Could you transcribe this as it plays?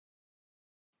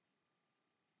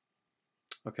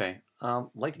Okay, I'd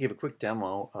like to give a quick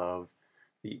demo of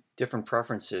the different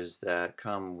preferences that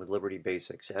come with Liberty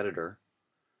Basics Editor.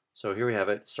 So here we have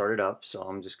it started up, so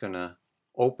I'm just going to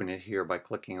open it here by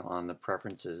clicking on the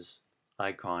Preferences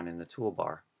icon in the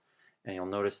toolbar. And you'll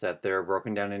notice that they're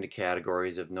broken down into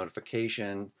categories of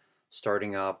notification,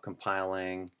 starting up,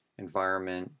 compiling,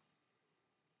 environment.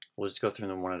 We'll just go through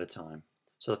them one at a time.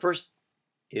 So the first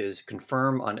is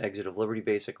confirm on exit of Liberty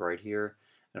Basic right here.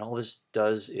 And all this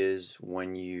does is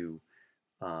when you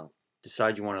uh,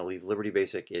 decide you want to leave Liberty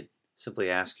Basic, it simply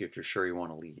asks you if you're sure you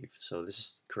want to leave. So this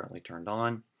is currently turned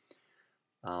on.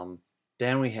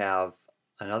 Then we have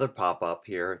another pop-up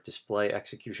here, display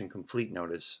execution complete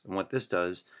notice. And what this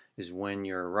does is when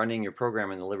you're running your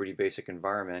program in the Liberty Basic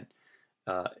environment,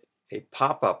 uh, a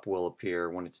pop-up will appear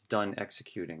when it's done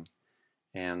executing.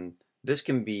 And this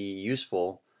can be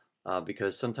useful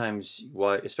because sometimes,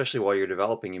 especially while you're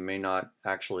developing, you may not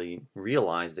actually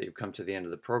realize that you've come to the end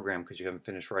of the program because you haven't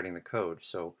finished writing the code.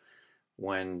 So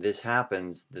when this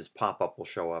happens, this pop-up will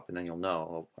show up and then you'll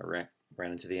know, oh, I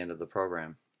ran into the end of the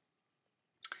program.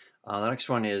 The next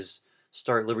one is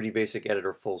start Liberty Basic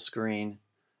Editor full screen.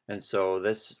 And so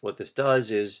what this does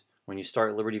is when you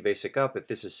start Liberty Basic up, if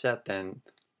this is set, then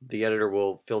the editor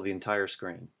will fill the entire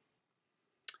screen.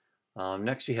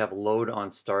 Next we have load on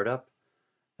startup.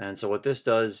 And so what this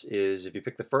does is if you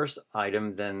pick the first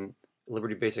item, then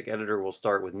Liberty Basic Editor will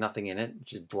start with nothing in it,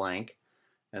 which is blank.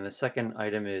 And the second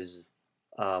item is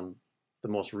the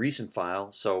most recent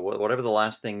file. So whatever the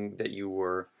last thing that you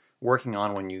were working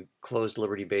on when you closed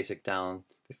Liberty Basic down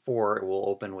before, it will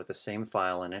open with the same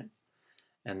file in it.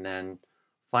 And then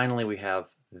finally we have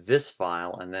this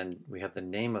file, and then we have the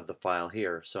name of the file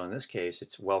here. So in this case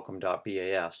it's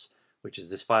welcome.bas, which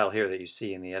is this file here that you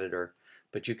see in the editor,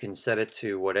 but you can set it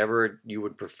to whatever you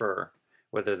would prefer,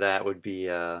 whether that would be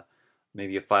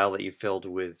maybe a file that you filled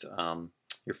with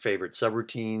your favorite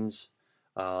subroutines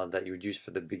that you would use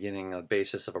for the beginning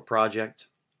basis of a project,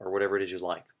 or whatever it is you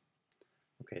like.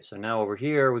 Okay, so now over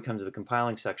here we come to the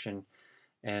compiling section,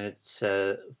 and it's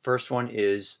first one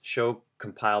is show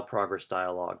compile progress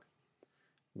dialog.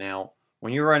 Now,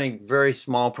 when you're running very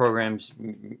small programs,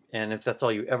 and if that's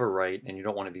all you ever write and you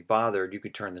don't want to be bothered, you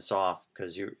could turn this off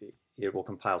because it will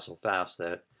compile so fast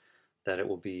that it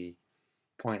will be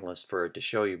pointless for it to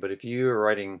show you. But if you're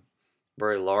writing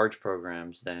very large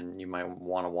programs, then you might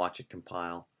want to watch it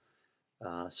compile.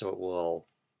 So it will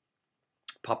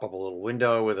pop up a little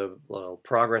window with a little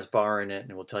progress bar in it,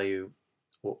 and it will tell you,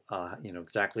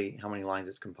 exactly how many lines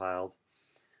it's compiled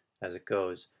as it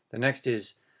goes. The next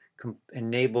is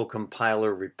enable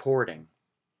compiler reporting.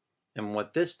 And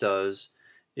what this does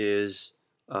is,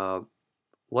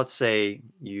 let's say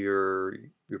your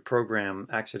program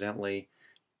accidentally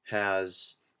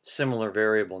has similar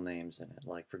variable names in it.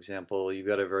 Like, for example, you've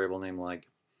got a variable name like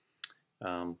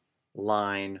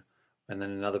line, and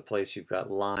then another place you've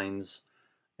got lines,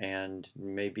 and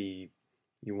maybe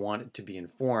you want it to be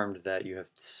informed that you have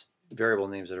variable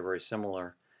names that are very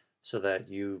similar so that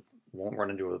you won't run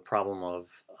into the problem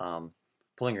of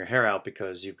pulling your hair out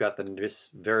because you've got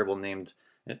this variable named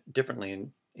differently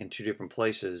in two different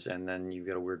places, and then you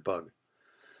get a weird bug.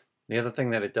 The other thing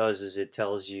that it does is it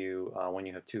tells you when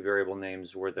you have two variable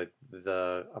names where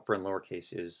the upper and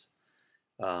lowercase is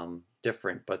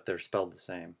different, but they're spelled the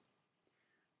same.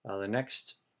 The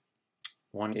next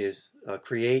one is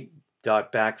create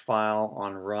 .back file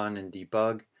on run and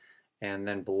debug, and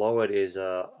then below it is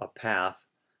a path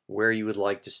where you would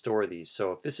like to store these.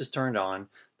 So if this is turned on,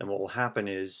 then what will happen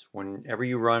is whenever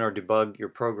you run or debug your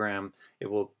program, it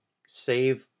will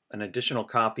save an additional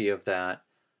copy of that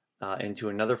into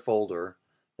another folder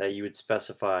that you would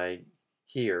specify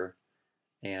here,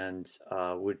 and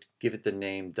would give it the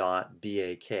name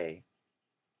 .bak.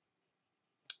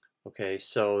 Okay,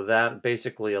 so that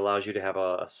basically allows you to have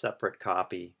a separate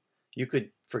copy. You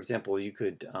could, for example, you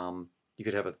could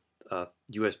have a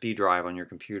USB drive on your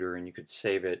computer, and you could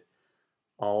save it,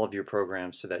 all of your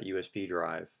programs, to that USB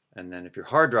drive. And then if your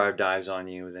hard drive dies on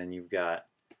you, then you've got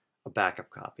a backup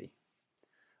copy.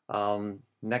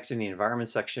 Next, in the environment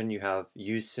section, you have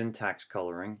use syntax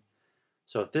coloring.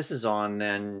 So if this is on,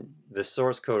 then the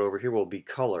source code over here will be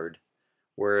colored,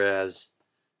 whereas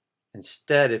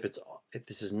instead, if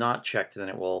this is not checked, then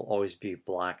it will always be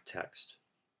black text.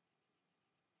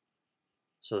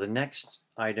 So the next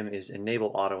item is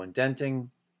enable auto indenting.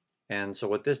 And so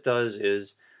what this does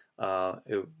is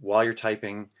while you're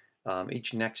typing,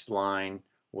 each next line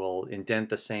will indent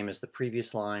the same as the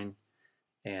previous line.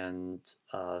 And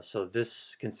so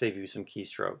this can save you some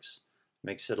keystrokes.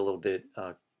 Makes it a little bit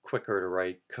quicker to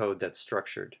write code that's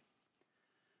structured.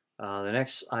 The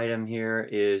next item here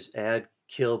is add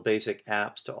kill basic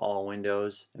apps to all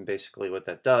windows, and basically what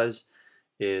that does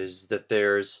is that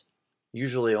there's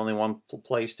usually only one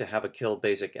place to have a kill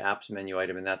basic apps menu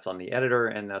item, and that's on the editor,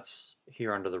 and that's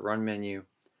here under the run menu.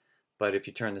 But if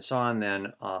you turn this on,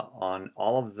 then on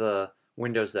all of the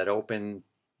windows that open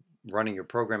running your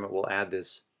program, it will add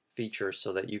this feature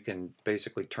so that you can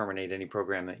basically terminate any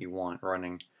program that you want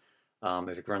running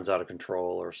if it runs out of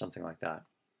control or something like that.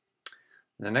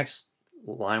 And the next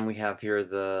line we have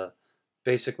here,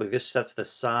 basically this sets the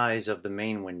size of the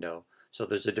main window. So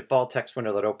there's a default text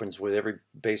window that opens with every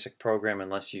basic program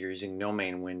unless you're using no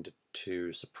main window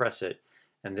to suppress it.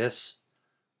 And this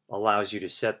allows you to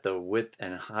set the width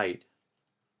and height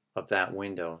of that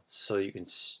window, so you can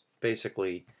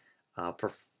basically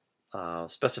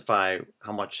specify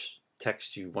how much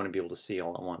text you want to be able to see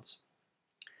all at once.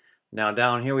 Now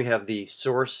down here we have the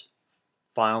source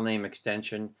file name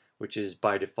extension, which is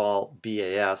by default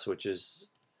BAS, which is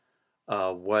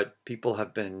what people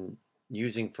have been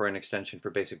using for an extension for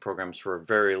basic programs for a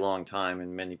very long time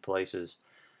in many places.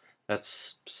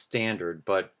 That's standard,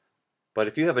 but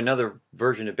if you have another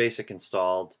version of BASIC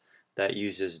installed that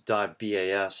uses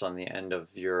 .bas on the end of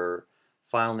your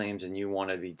file names and you want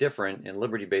to be different in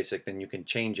Liberty Basic, then you can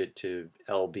change it to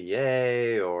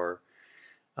LBA or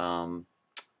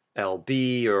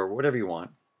LB or whatever you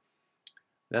want.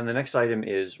 Then the next item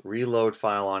is reload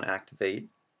file on activate.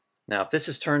 Now if this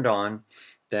is turned on,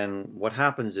 then what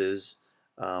happens is,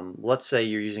 let's say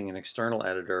you're using an external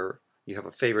editor, you have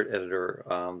a favorite editor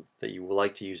that you would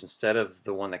like to use instead of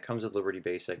the one that comes with Liberty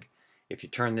Basic. If you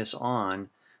turn this on,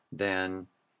 then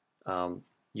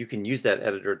you can use that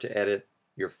editor to edit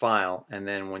your file, and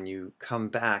then when you come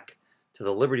back to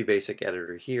the Liberty Basic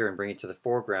editor here and bring it to the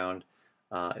foreground,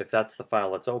 if that's the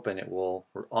file that's open, it will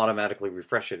automatically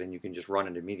refresh it and you can just run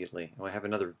it immediately. And I have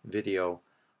another video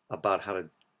about how to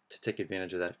take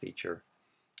advantage of that feature.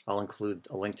 I'll include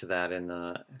a link to that in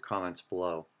the comments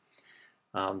below.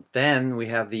 Then we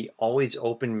have the always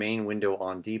open main window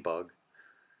on debug.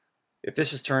 If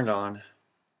this is turned on,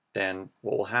 then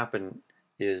what will happen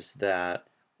is that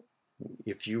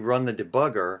if you run the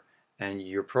debugger and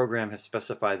your program has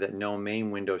specified that no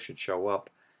main window should show up,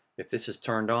 if this is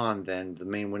turned on, then the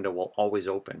main window will always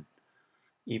open,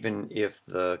 even if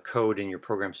the code in your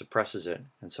program suppresses it.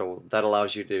 And so that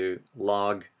allows you to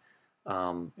log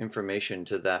information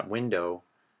to that window,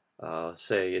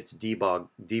 say it's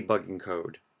debugging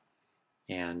code.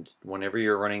 And whenever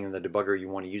you're running in the debugger, you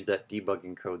want to use that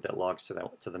debugging code that logs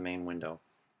to the main window.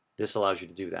 This allows you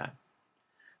to do that.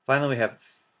 Finally, we have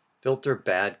filter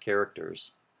bad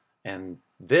characters. And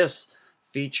this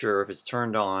feature, if it's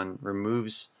turned on,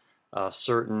 removes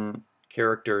certain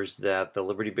characters that the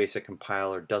Liberty Basic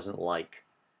compiler doesn't like.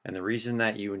 And the reason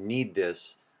that you need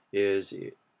this is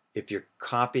if you're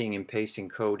copying and pasting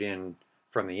code in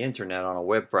from the internet on a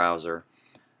web browser,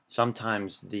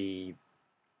 sometimes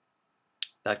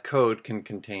that code can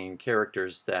contain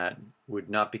characters that would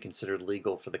not be considered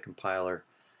legal for the compiler.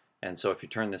 And so if you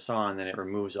turn this on, then it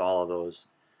removes all of those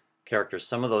characters.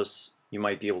 Some of those you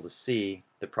might be able to see.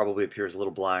 There probably appears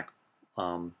little black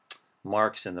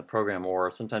marks in the program, or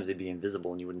sometimes they'd be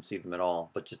invisible and you wouldn't see them at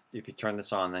all. But just if you turn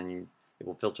this on, then it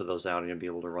will filter those out and you'll be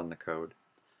able to run the code.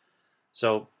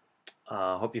 So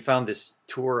hope you found this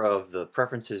tour of the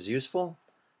preferences useful.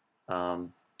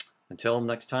 Until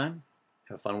next time,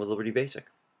 have fun with Liberty Basic.